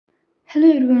Hello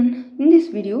everyone, in this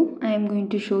video I am going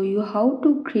to show you how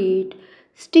to create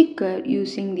sticker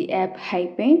using the app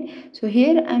Hipaint. So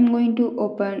here I am going to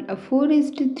open a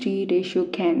 4:3 ratio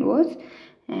canvas,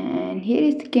 and here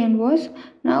is the canvas.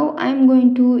 Now I am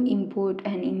going to import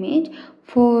an image.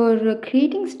 For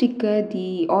creating sticker,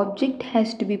 the object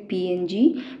has to be PNG,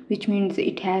 which means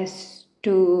it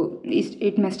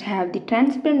must have the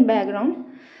transparent background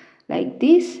like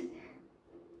this.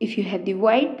 If you have the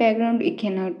white background, you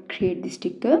cannot create the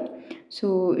sticker,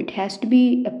 so it has to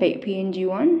be a PNG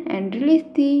one. And release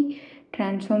the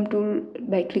transform tool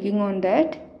by clicking on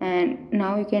that, and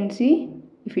now you can see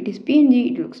if it is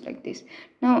PNG, it looks like this.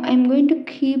 Now I'm going to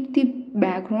keep the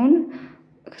background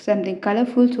something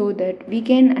colorful so that we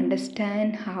can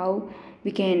understand how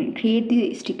we can create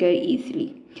the sticker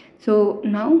easily. So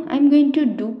now I'm going to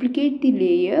duplicate the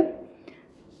layer.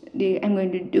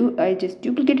 I just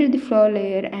duplicated the floor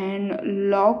layer and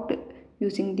locked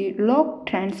using the lock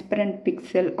transparent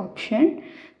pixel option.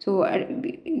 So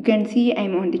you can see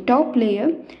I'm on the top layer,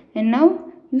 and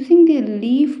now using the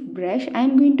leaf brush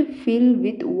I'm going to fill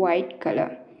with white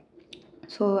color.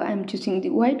 So I'm choosing the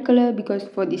white color because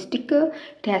for the sticker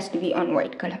it has to be on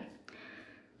white color.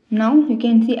 Now you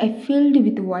can see I filled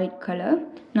with white color.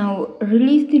 Now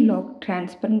release the lock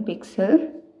transparent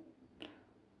pixel.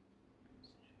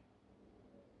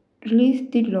 Release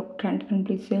the lock transparent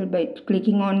pixel by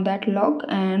clicking on that lock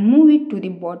and move it to the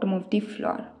bottom of the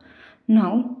floor.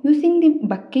 Now using the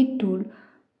bucket tool,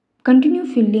 continue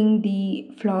filling the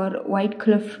floor white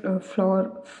color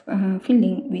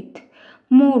filling with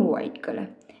more white color.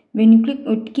 When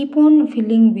you keep on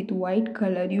filling with white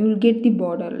color, you will get the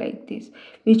border like this,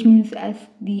 which means as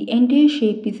the entire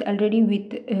shape is already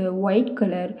with white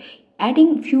color,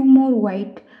 adding few more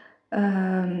white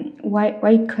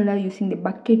color using the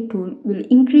bucket tool will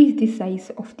increase the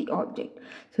size of the object.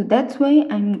 So that's why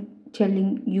I'm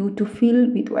telling you to fill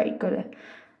with white color.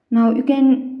 Now you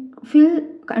can fill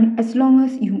as long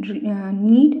as you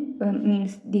need,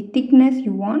 means the thickness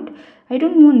you want. I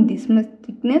don't want this much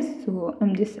thickness, so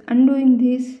I'm just undoing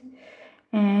this,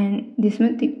 and this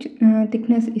much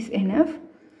thickness is enough.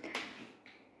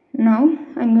 Now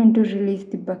I'm going to release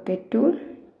the bucket tool,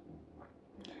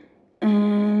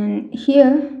 and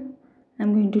here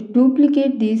I'm going to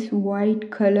duplicate this white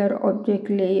color object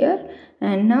layer,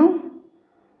 and now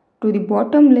to the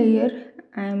bottom layer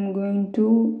I'm going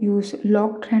to use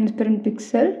lock transparent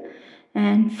pixel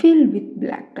and fill with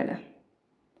black color.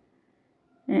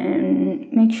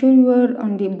 And make sure you are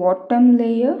on the bottom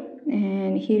layer,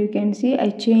 and here you can see I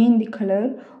changed the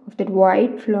color of that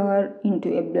white flower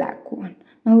into a black one.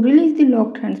 Now release the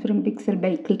lock transparent pixel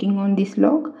by clicking on this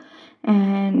lock,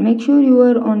 and make sure you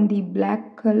are on the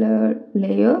black color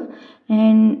layer,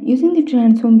 and using the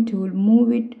transform tool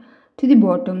move it to the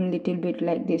bottom little bit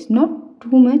like this, not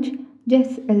too much,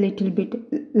 just a little bit,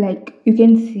 like you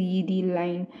can see the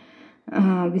line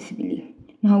visibly.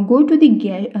 Now go to the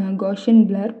Gaussian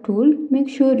blur tool, make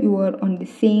sure you are on the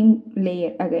same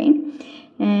layer again,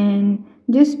 and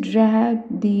just drag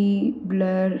the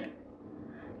blur.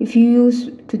 If you use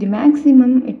to the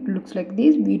maximum, it looks like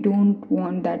this. We don't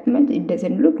want that much, it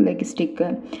doesn't look like a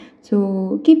sticker.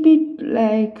 So keep it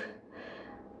like,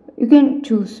 you can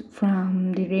choose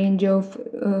from the range of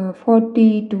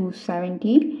 40 to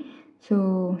 70.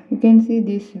 So you can see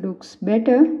this looks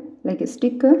better like a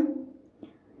sticker.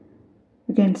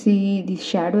 You can see the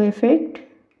shadow effect,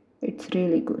 it's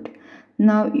really good.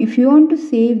 Now if you want to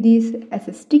save this as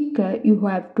a sticker, you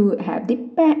have to have the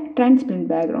transparent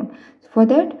background. So for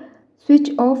that,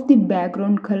 switch off the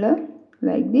background color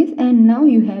like this, and now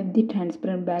you have the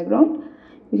transparent background.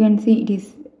 You can see it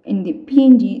is in the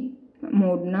PNG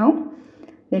mode now.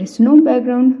 There is no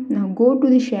background. Now go to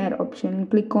the share option,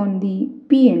 click on the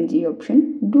PNG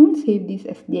option. Don't save this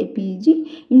as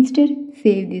JPG, instead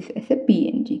save this as a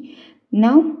PNG.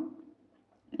 Now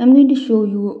I'm going to show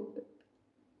you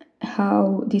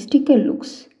how the sticker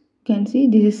looks. You can see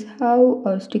this is how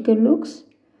our sticker looks,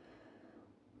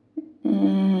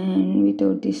 and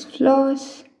without these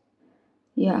flaws,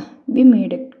 yeah, we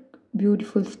made a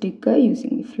beautiful sticker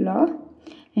using the flower.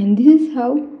 And this is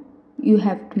how you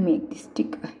have to make the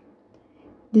sticker.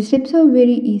 The steps are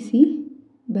very easy,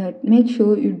 but make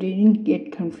sure you didn't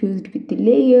get confused with the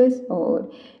layers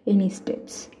or any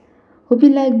steps. Hope you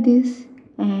like this,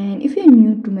 and if you're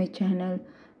new to my channel,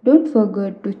 don't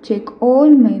forget to check all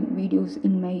my videos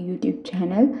in my YouTube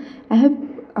channel. I have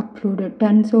uploaded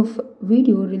tons of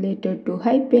video related to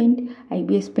Hipaint,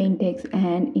 IBS Paintex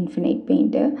and Infinite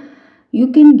Painter.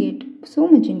 You can get so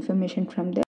much information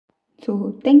from there.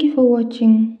 So thank you for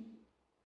watching.